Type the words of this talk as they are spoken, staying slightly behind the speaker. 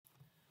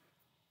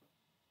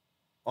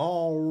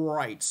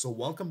Alright, so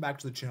welcome back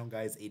to the channel,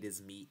 guys. It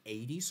is me,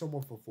 80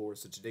 4.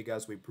 So today,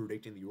 guys, we're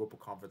predicting the Europa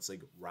Conference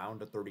League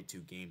round of 32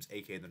 games,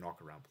 aka the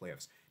knockaround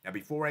playoffs. Now,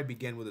 before I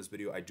begin with this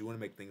video, I do want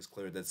to make things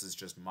clear. This is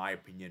just my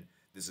opinion.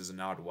 This is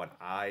not what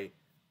I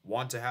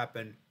want to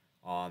happen.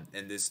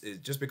 And this is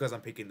just because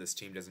I'm picking this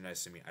team doesn't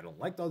necessarily mean I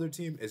don't like the other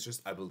team. It's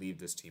just I believe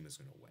this team is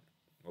going to win.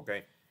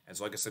 Okay? And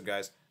so, like I said,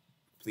 guys,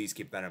 please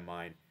keep that in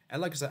mind.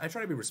 And like I said, I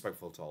try to be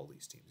respectful to all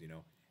these teams,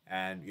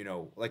 And,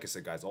 like I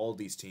said, guys, all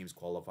these teams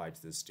qualified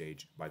to this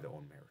stage by their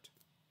own merit.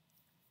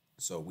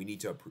 So we need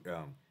to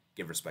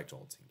give respect to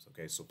all teams,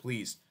 okay? So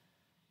please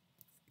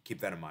keep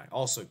that in mind.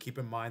 Also, keep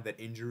in mind that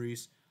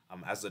injuries,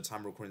 as the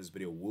time of recording this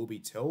video, will be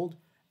told.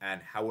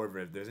 And however,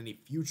 if there's any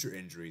future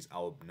injuries,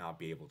 I'll not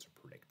be able to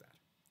predict that,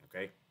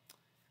 okay?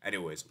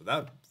 Anyways,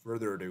 without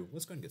further ado,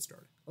 let's go and get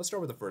started. Let's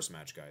start with the first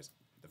match, guys.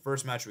 The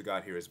first match we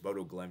got here is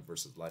Bodo Glimt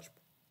versus Lech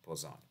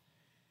Poznan.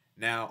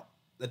 Now,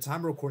 the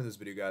time of recording this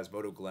video, guys,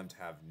 Bodo Glimt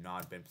have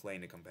not been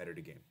playing a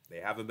competitive game.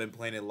 They haven't been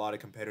playing a lot of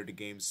competitive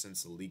games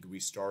since the league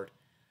restart,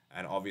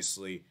 and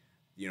obviously,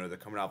 they're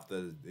coming off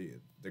the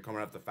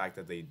fact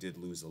that they did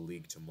lose the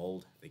league to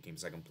Mold. They came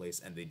second place,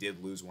 and they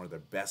did lose one of their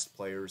best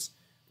players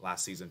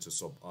last season to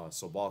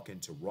Sobalkin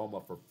to Roma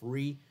for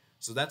free.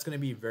 So that's going to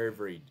be very,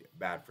 very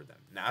bad for them.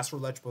 Now, as for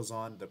Lech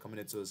Poznan, they're coming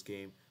into this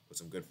game with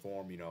some good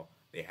form.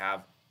 They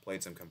have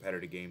played some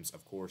competitive games,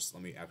 of course.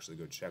 Let me actually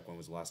go check when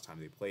was the last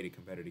time they played a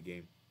competitive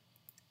game.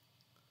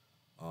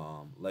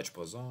 Lech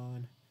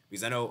Poznan,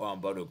 because I know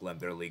Bodo Glimt,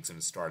 their league's going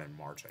to start in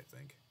March, I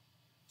think.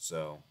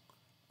 So,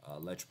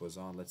 Lech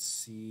Poznan, let's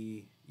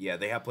see. Yeah,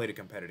 they have played a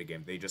competitive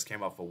game. They just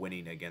came off a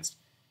winning against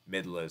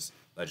Midlands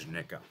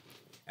Legnica.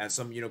 And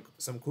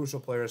some crucial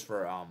players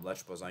for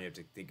Lech Poznan you have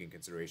to take in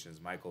consideration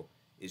is Michael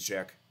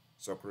Izek,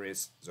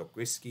 Zokaris,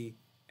 Zokwiski,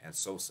 and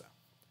Sosa.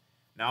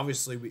 Now,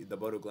 obviously, the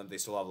Bodo Glimt, they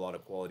still have a lot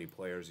of quality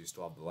players. You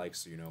still have the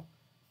likes, you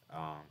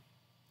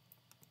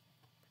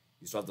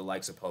still have the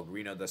likes of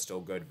Pellegrino, that's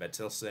still good,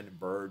 Vetilson,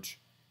 Burge,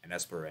 and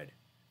Espered.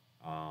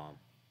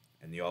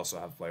 And you also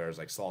have players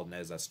like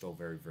Saldnez, that's still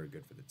very, very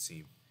good for the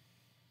team.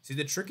 See,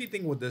 the tricky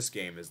thing with this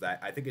game is that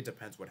I think it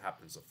depends what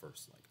happens the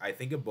first leg. I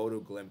think if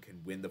Bodo Glimt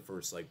can win the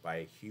first leg by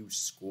a huge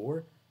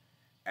score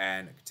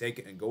and take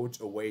it and go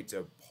away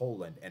to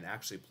Poland and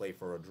actually play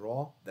for a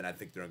draw, then I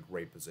think they're in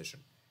great position.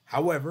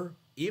 However,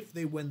 if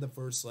they win the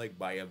first leg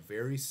by a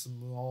very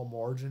small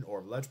margin, or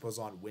if Lech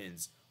Poznan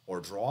wins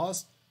or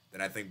draws, then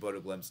I think Bodo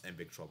Glimt's in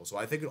big trouble. So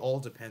I think it all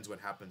depends what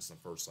happens in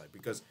the first leg.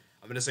 Because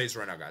I'm going to say this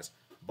right now, guys.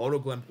 Bodo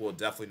Glimt will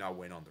definitely not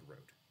win on the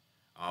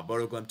road.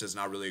 Bodo Glimt is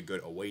not really a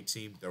good away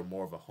team. They're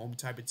more of a home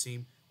type of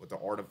team with the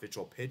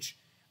artificial pitch.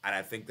 And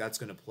I think that's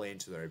going to play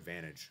into their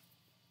advantage.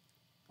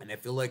 And I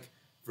feel like,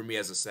 for me,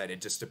 as I said,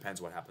 it just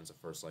depends what happens the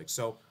first leg.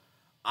 So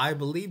I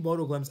believe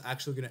Bodo Glimt's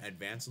actually going to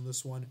advance in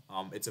this one.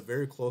 It's a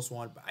very close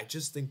one. But I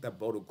just think that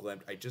Bodo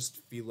Glimt, I just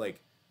feel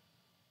like,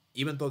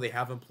 even though they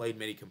haven't played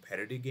many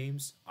competitive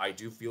games, I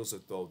do feel as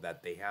though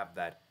that they have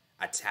that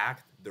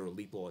attack, their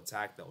lethal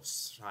attack, that will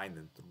shine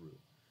them through.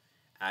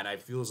 And I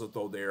feel as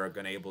though they are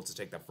going to be able to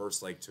take that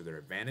first leg to their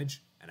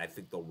advantage, and I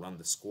think they'll run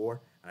the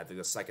score, and I think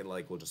the second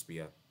leg will just be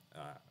a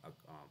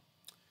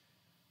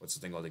what's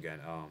the thing called again?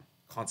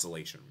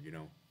 Consolation,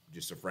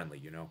 just a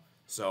friendly,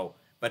 So,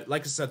 but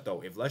like I said,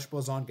 though, if Lech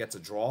Poznan gets a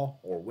draw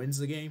or wins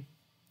the game,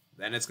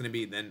 then it's going to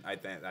be, then I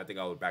think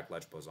I would back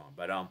Lech Poznan.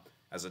 But,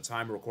 as a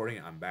time of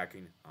recording, I'm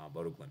backing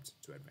Bodo Glimt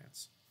to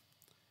advance.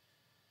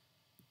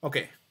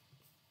 Okay,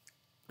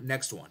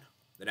 next one.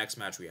 The next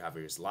match we have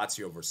here is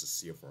Lazio versus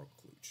CFR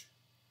Cluj.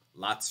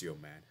 Lazio,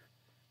 man.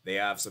 They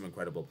have some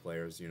incredible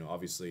players.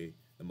 Obviously,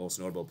 the most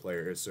notable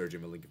player is Sergej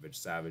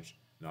Milinkovic-Savic,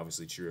 and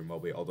obviously Ciro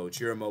Immobile. Although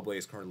Ciro Immobile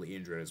is currently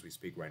injured as we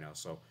speak right now,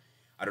 so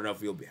I don't know if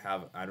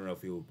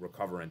he'll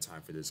recover in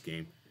time for this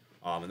game.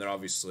 And then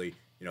obviously,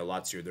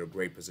 Lazio, they're a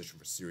great position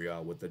for Serie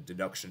A with the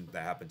deduction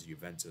that happened to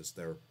Juventus.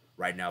 They're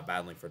right now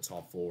battling for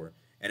top four,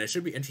 and it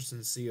should be interesting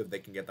to see if they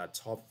can get that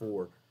top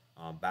four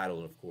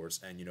battle, of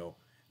course. And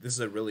this is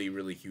a really,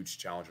 really huge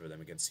challenge for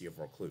them against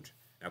CFR Cluj.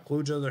 Now, Cluj,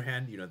 on the other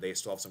hand, they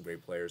still have some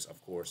great players,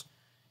 of course.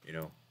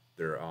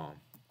 Their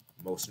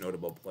most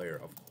notable player,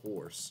 of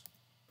course,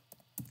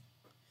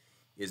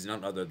 is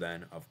none other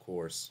than, of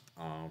course,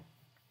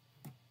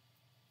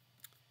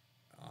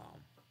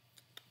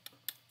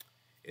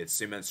 it's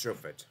Simen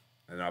Strufit,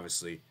 and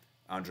obviously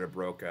Andre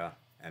Broca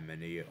and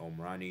Mania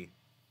Omrani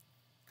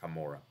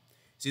Camora.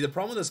 See, the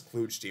problem with this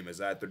Cluj team is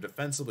that they're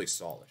defensively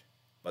solid,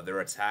 but their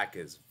attack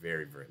is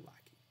very, very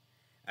lacking.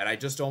 And I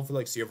just don't feel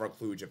like CFR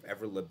Cluj have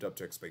ever lived up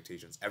to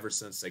expectations ever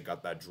since they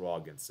got that draw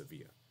against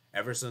Sevilla.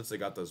 Ever since they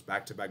got those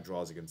back-to-back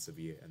draws against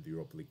Sevilla in the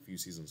Europa League a few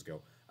seasons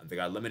ago, and they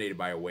got eliminated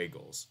by away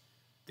goals.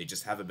 They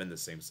just haven't been the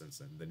same since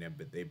then.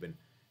 They've been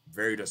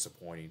very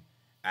disappointing.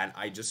 And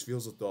I just feel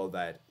as though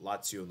that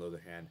Lazio, on the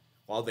other hand,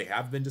 while they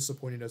have been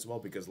disappointing as well,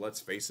 because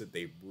let's face it,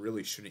 they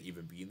really shouldn't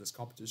even be in this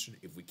competition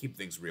if we keep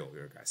things real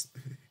here, guys.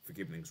 If we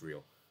keep things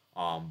real.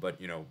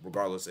 But,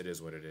 regardless, it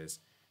is what it is.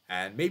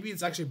 And maybe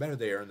it's actually better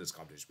they are in this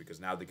competition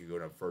because now they can go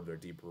to a further,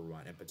 deeper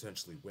run and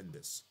potentially win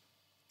this.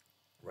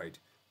 Right?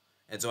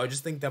 And so I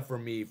just think that for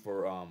me,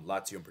 for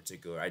Lazio in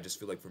particular, I just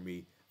feel like for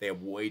me, they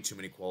have way too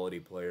many quality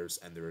players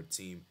and they're a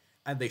team,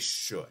 and they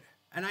should.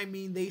 And I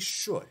mean, they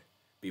should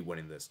be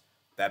winning this.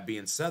 That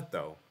being said,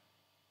 though,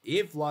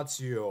 if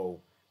Lazio,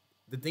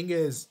 the thing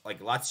is,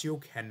 like,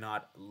 Lazio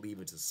cannot leave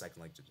it to the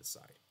second leg to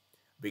decide.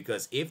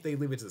 Because if they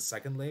leave it to the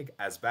second leg,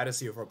 as bad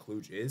as CFR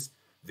Cluj is,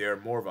 they're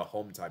more of a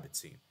home type of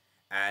team.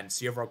 And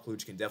CFR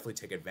Cluj can definitely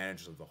take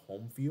advantage of the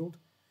home field.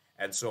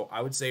 And so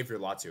I would say if you're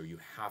Lazio, you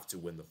have to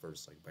win the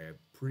first leg by a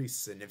pretty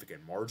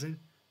significant margin.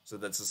 So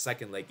that's the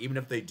second leg. Even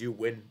if they do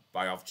win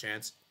by off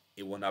chance,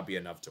 it will not be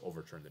enough to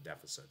overturn the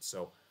deficit.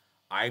 So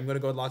I'm going to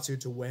go with Lazio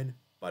to win,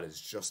 but it's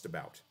just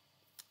about.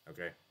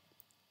 Okay?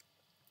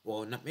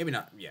 Well, maybe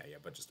not. Yeah,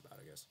 but just about,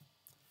 I guess.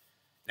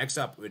 Next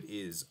up, it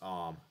is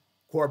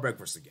Qarabag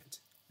versus Gent.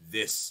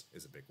 This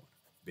is a big one.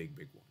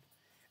 Big one.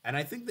 And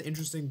I think the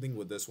interesting thing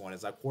with this one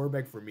is that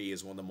Qarabag, for me,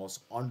 is one of the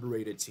most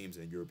underrated teams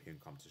in European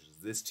competitions.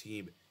 This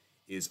team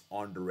is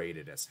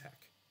underrated as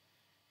heck.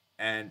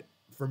 And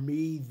for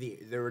me,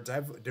 they're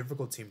a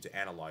difficult team to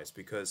analyze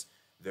because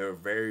they're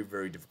very,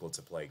 very difficult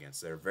to play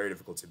against. They're very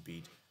difficult to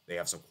beat. They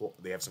have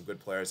some good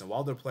players. And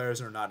while their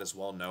players are not as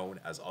well known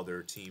as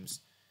other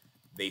teams,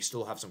 they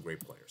still have some great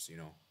players, you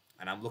know.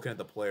 And I'm looking at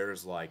the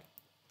players like,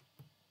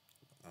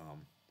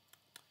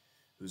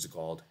 who's it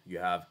called? You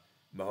have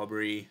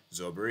Mahobri,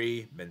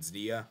 Zobri,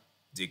 Benzdia,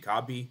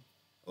 Dikabi,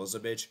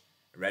 Ozovic,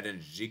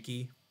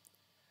 Radonjic.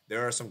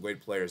 There are some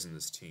great players in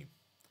this team.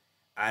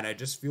 And I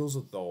just feel as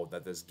though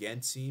that this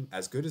Gent team,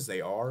 as good as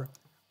they are,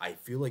 I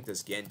feel like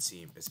this Gent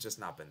team has just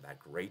not been that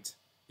great.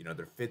 You know,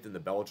 they're fifth in the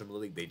Belgium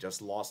League. They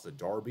just lost the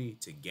derby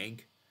to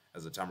Genk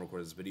as the time I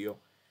recorded this video.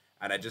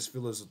 And I just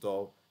feel as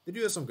though they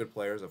do have some good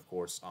players, of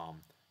course.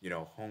 You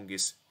know, Hong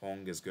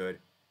is good.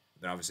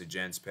 Then obviously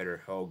Jens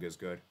Peter Hogue is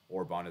good.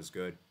 Orban is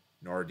good.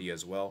 Nardi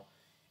as well.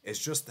 It's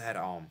just that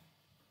I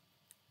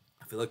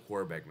feel like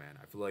Qarabag, man.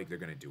 I feel like they're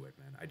gonna do it,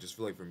 man. I just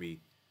feel like for me,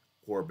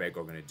 Qarabag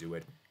are gonna do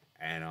it,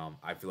 and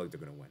I feel like they're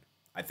gonna win.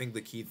 I think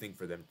the key thing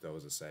for them, though,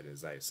 as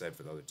I said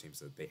for the other teams,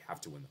 that they have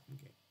to win the home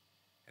game.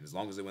 And as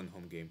long as they win the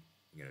home game,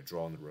 you're gonna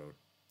draw on the road.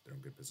 They're in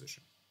good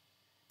position.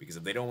 Because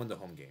if they don't win the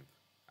home game,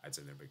 I'd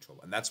say they're in big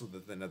trouble. And that's what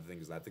another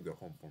thing is. I think their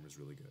home form is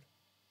really good.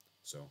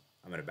 So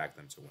I'm gonna back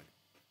them to win.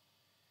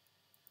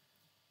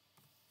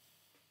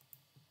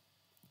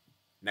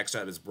 Next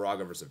up is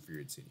Braga versus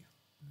Fiorentina.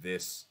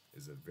 This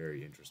is a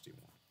very interesting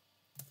one.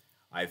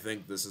 I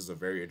think this is a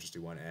very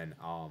interesting one, and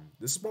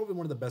this is probably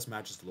one of the best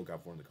matches to look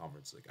out for in the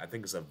Conference League. I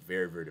think it's a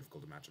very, very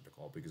difficult matchup to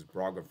call because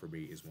Braga, for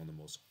me, is one of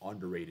the most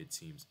underrated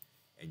teams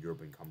in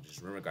European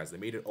competitions. Remember, guys, they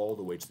made it all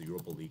the way to the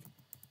Europa League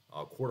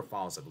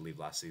quarterfinals, I believe,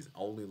 last season.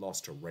 Only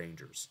lost to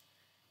Rangers.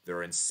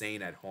 They're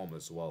insane at home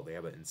as well. They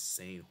have an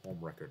insane home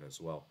record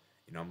as well.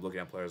 You know, I'm looking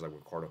at players like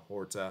Ricardo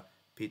Horta,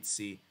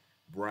 Pizzi,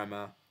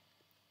 Brema,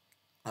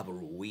 Albert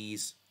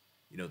Ruiz.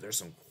 You know, there's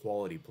some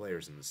quality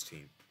players in this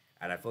team.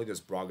 And I feel like this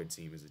Braga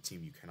team is a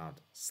team you cannot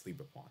sleep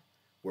upon.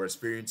 Whereas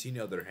Fiorentina, on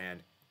the other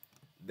hand,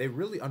 they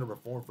really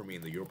underperformed for me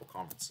in the Europa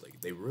Conference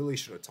League. They really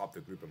should have topped the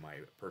group, in my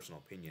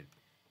personal opinion.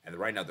 And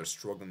right now, they're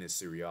struggling in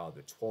Serie A.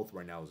 They're 12th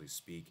right now as we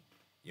speak.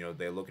 You know,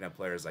 they're looking at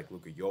players like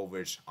Luka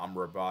Jovic,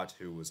 Amrabat,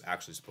 who was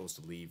actually supposed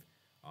to leave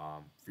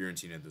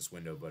Fiorentina this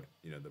window, but,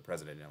 you know, the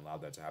president didn't allow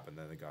that to happen.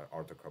 Then they got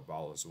Arthur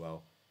Cabral as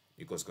well,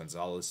 Nicolas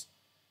Gonzalez,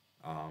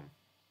 John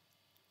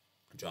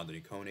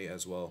Denicone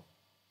as well,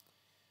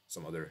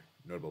 some other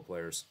notable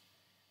players.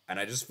 And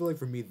I just feel like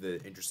for me,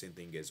 the interesting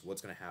thing is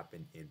what's going to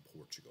happen in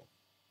Portugal.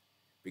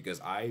 Because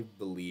I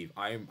believe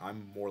I'm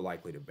more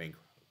likely to bank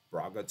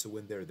Braga to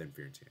win there than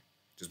Fiorentina.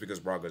 Just because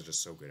Braga is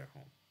just so good at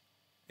home.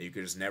 And you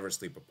can just never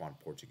sleep upon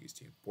Portuguese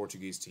teams.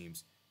 Portuguese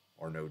teams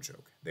are no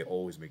joke. They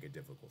always make it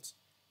difficult.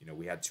 You know,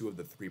 we had 2 of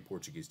the 3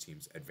 Portuguese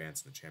teams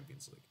advance in the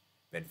Champions League.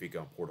 Benfica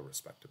and Porto,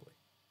 respectively.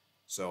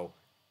 So,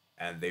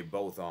 and they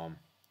both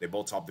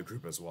topped the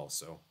group as well.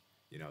 So,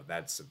 you know,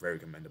 that's very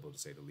commendable to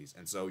say the least.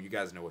 And so you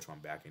guys know which one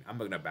I'm backing. I'm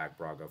going to back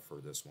Braga for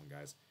this one,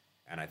 guys.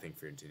 And I think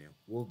Fiorentina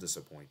will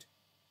disappoint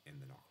in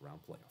the knockaround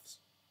playoffs.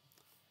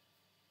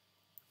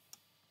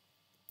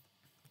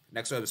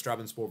 Next up is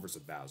Trabonzpor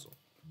versus Basel.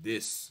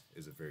 This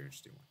is a very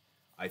interesting one.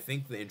 I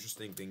think the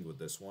interesting thing with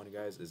this one,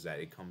 guys, is that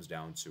it comes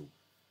down to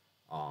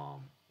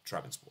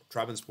Trabonzpor.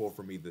 Trabonzpor,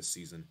 for me, this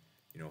season,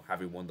 you know,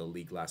 having won the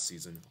league last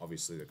season,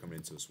 obviously they're coming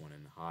into this one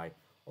in high.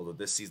 Although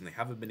this season they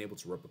haven't been able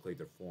to replicate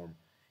their form,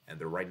 and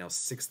they're right now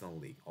 6th in the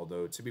league.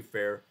 Although, to be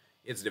fair,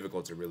 it's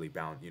difficult to really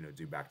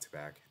do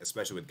back-to-back,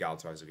 especially with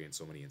Galatasaray getting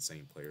so many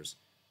insane players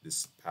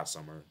this past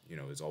summer. You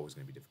know, it's always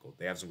going to be difficult.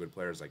 They have some good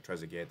players like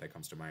Trezeguet, that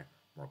comes to mind,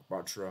 Mark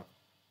Bartra.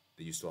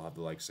 Then you still have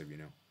the likes of, you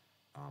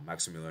know,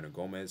 Maximiliano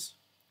Gomez,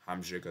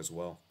 Hamzik as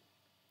well.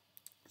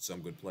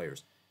 Some good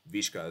players.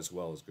 Vishka as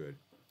well is good.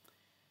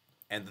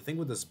 And the thing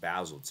with this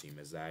Basel team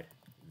is that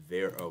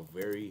they're a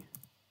very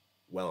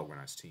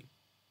well-organized team.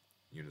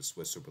 You know, the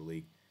Swiss Super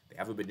League. They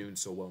haven't been doing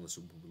so well in the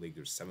Super League.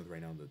 They're 7th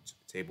right now on the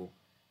table.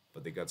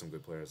 But they got some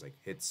good players like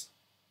Hitz,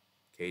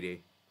 Kade,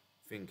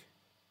 Fink,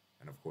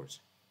 and of course,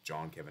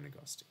 John Kevin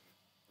Augusti.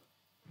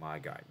 My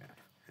guy, man.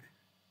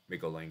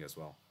 Mikko Lang as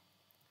well.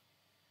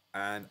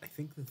 And I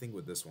think the thing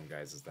with this one,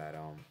 guys, is that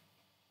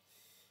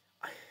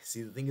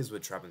see, the thing is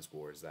with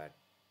Trabonzpor is that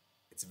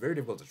it's very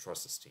difficult to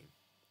trust this team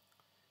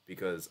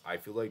because I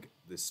feel like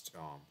this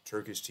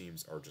Turkish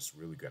teams are just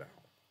really good at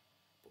home,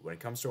 but when it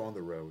comes to on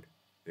the road,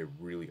 they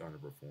really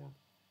underperform.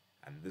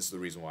 And this is the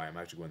reason why I'm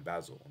actually going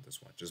Basel on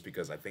this one, just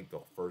because I think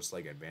the first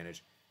leg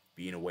advantage,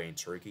 being away in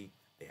Turkey,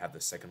 they have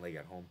the second leg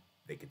at home.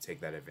 They can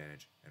take that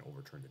advantage and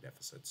overturn the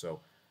deficit. So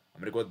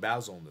I'm gonna go with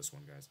Basel on this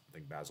one, guys. I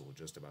think Basel will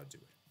just about do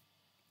it.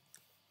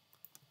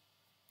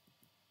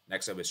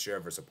 Next up is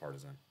Sheriff versus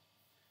Partizan.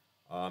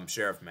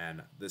 Sheriff,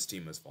 man, this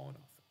team has fallen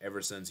off.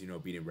 Ever since,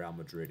 beating Real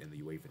Madrid in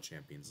the UEFA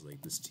Champions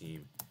League, this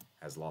team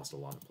has lost a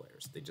lot of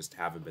players. They just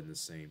haven't been the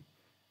same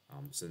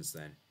since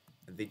then.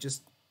 And they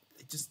just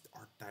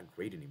aren't that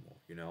great anymore.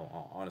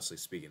 Honestly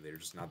speaking, they're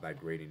just not that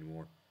great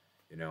anymore.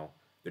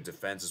 Their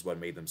defense is what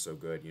made them so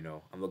good.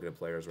 I'm looking at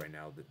players right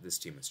now. This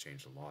team has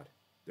changed a lot.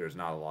 There's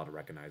not a lot of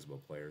recognizable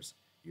players.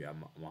 You have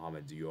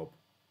Mohamed Diop,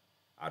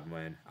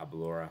 Adman,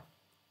 Abelora.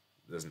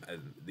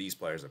 These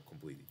players have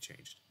completely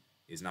changed.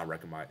 It's not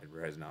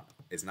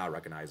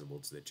recognizable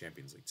to the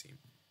Champions League team.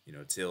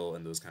 Till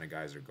and those kind of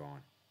guys are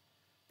gone.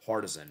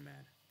 Partizan,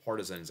 man.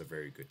 Partizan is a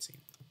very good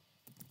team.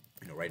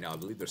 Right now I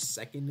believe they're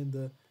second in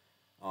the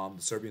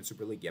Serbian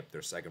Super League. Yep,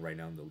 they're second right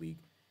now in the league,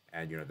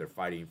 and they're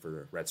fighting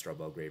for Red Star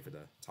Belgrade for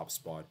the top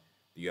spot.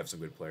 You have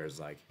some good players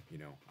like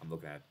I'm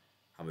looking at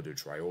Hamidou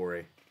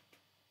Traore,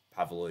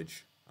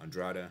 Pavlic,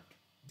 Andrada,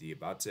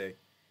 Diabate.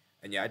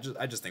 And yeah,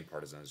 I just think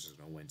Partizan is just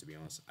going to win, to be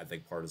honest. I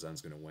think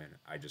Partizan's going to win.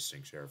 I just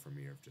think Sheriff from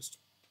here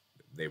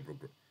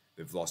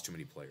they've lost too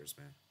many players,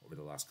 man, over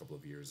the last couple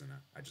of years, and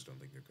I just don't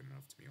think they're good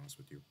enough, to be honest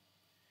with you.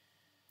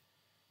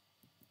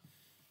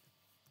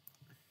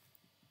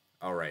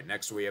 All right,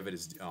 next we have it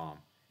is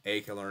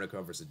AEK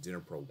Larnaca versus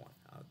Dnipro 1.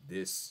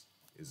 This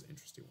is an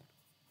interesting one.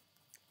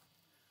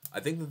 I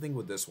think the thing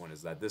with this one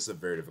is that this is a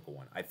very difficult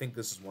one. I think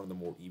this is one of the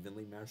more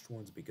evenly matched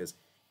ones because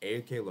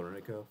AEK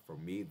Larnaca, for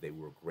me, they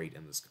were great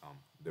in this.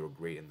 They were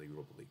great in the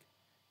Europa League.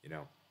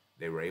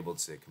 They were able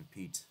to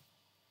compete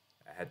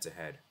head to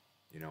head.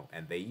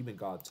 And they even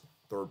got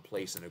third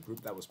place in a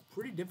group that was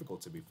pretty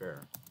difficult, to be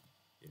fair.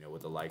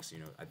 With the likes.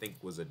 I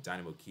think was a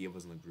Dynamo Kiev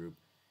was in the group,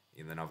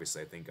 and then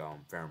obviously I think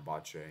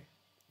Fenerbahce, and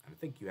I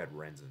think you had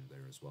Rennes in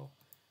there as well.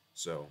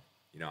 So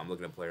I'm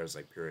looking at players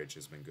like Piric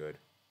has been good,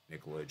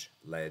 Nikolic,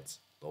 Leds,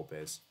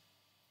 Lopez,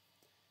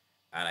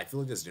 and I feel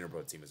like this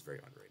Dnipro team is very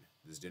underrated.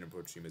 This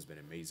Dnipro team has been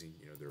amazing.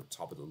 They're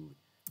top of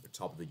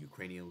the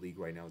Ukrainian league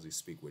right now as we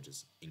speak, which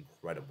is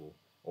incredible,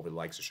 over the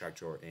likes of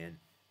Shakhtar and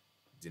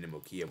Dynamo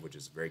Kiev, which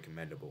is very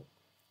commendable.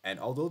 And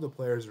although the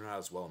players are not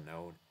as well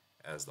known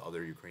as the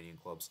other Ukrainian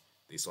clubs,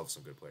 they still have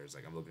some good players.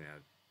 Like I'm looking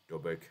at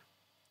Dobik,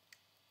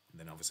 and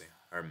then obviously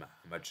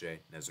Hamache,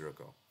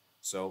 Nezuruko.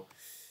 So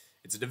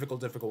it's a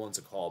difficult one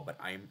to call, but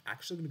I'm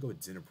actually going to go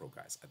with Dnipro,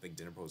 guys. I think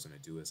Dnipro is going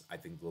to do this. I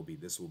think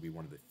this will be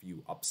one of the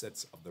few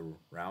upsets of the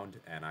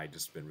round, and I've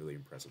just been really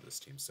impressed with this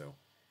team. So,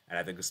 and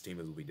I think this team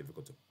will be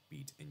difficult to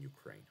beat in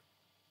Ukraine,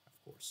 of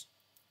course.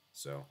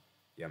 So,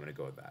 yeah, I'm going to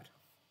go with that.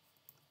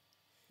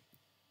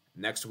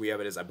 Next we have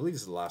I believe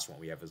this is the last one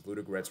we have, is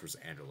Ludogorets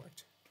versus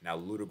Anderlecht. Now,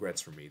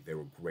 Ludogorets, for me, they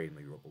were great in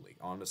the Europa League.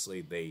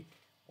 Honestly, they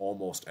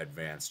almost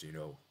advanced.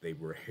 They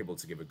were able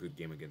to give a good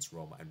game against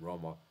Roma, and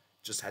Roma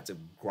just had to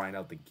grind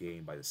out the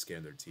game by the skin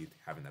of their teeth,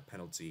 having that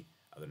penalty,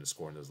 other than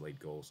scoring those late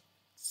goals,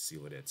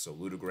 sealed it. So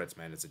Ludogorets,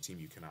 man, it's a team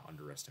you cannot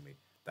underestimate.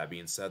 That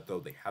being said, though,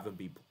 they haven't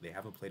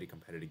played a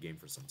competitive game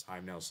for some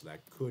time now, so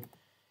that could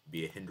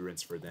be a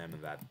hindrance for them,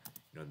 and that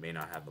may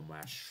not have the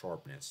match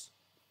sharpness,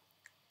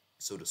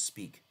 so to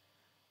speak.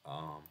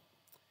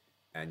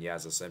 And yeah,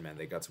 as I said, man,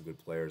 they got some good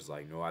players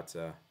like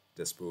Noata,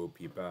 Despo,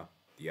 Pipa,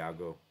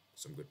 Diago,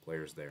 some good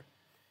players there.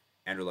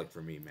 Anderlecht,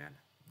 for me, man,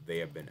 they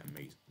have been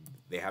amazing.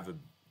 They haven't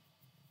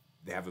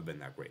been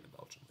that great in the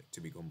Belgian league.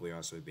 To be completely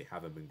honest with you, they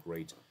haven't been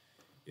great,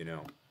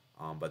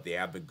 but they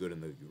have been good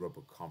in the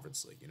Europa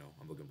Conference League.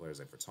 I'm looking at players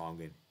like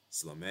Vertonghen,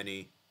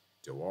 Slimani,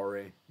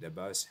 Deware,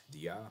 Debus,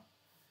 Dia.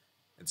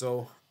 And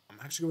so I'm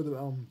actually going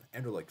with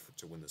Anderlecht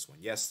to win this one.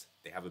 Yes,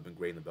 they haven't been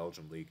great in the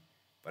Belgian league,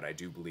 but I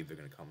do believe they're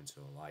going to come into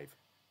life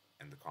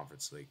in the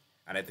Conference League.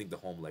 And I think the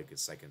home leg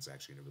is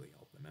actually going to really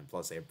help them. And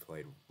plus, they have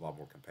played a lot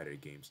more competitive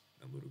games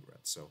than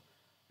Ludogorets. So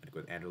I'm going to go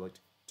with Anderlecht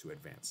to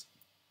advance.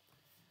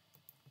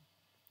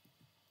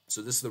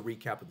 So this is the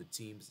recap of the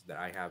teams that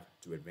I have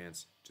to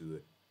advance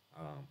to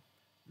the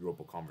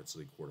Europa Conference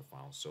League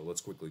quarterfinals. So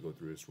let's quickly go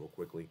through this real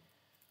quickly.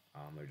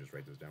 Let me just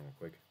write this down real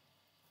quick.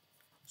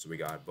 So we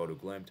got Bodo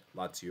Glimt,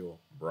 Lazio,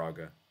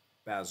 Braga,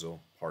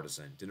 Basel,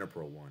 Partizan,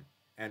 Dnipro 1,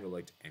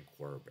 Anderlecht, and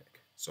Qarabag.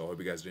 So I hope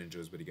you guys did enjoy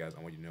this video, guys.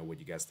 I want you to know what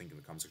you guys think in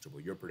the comment section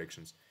below, your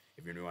predictions.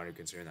 If you're new on here,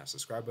 consider that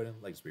subscribe button,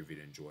 like this video if you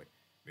did enjoy.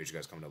 Make sure you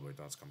guys comment down below your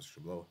thoughts in the comment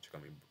section below. Check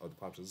out my other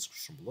pops in the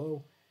description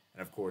below.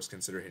 And of course,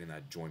 consider hitting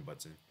that join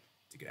button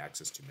to get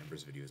access to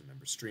members' videos and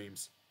member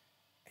streams.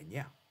 And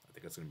yeah, I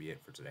think that's going to be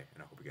it for today.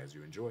 And I hope you guys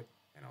do enjoy.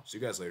 And I'll see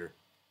you guys later.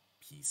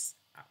 Peace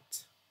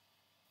out.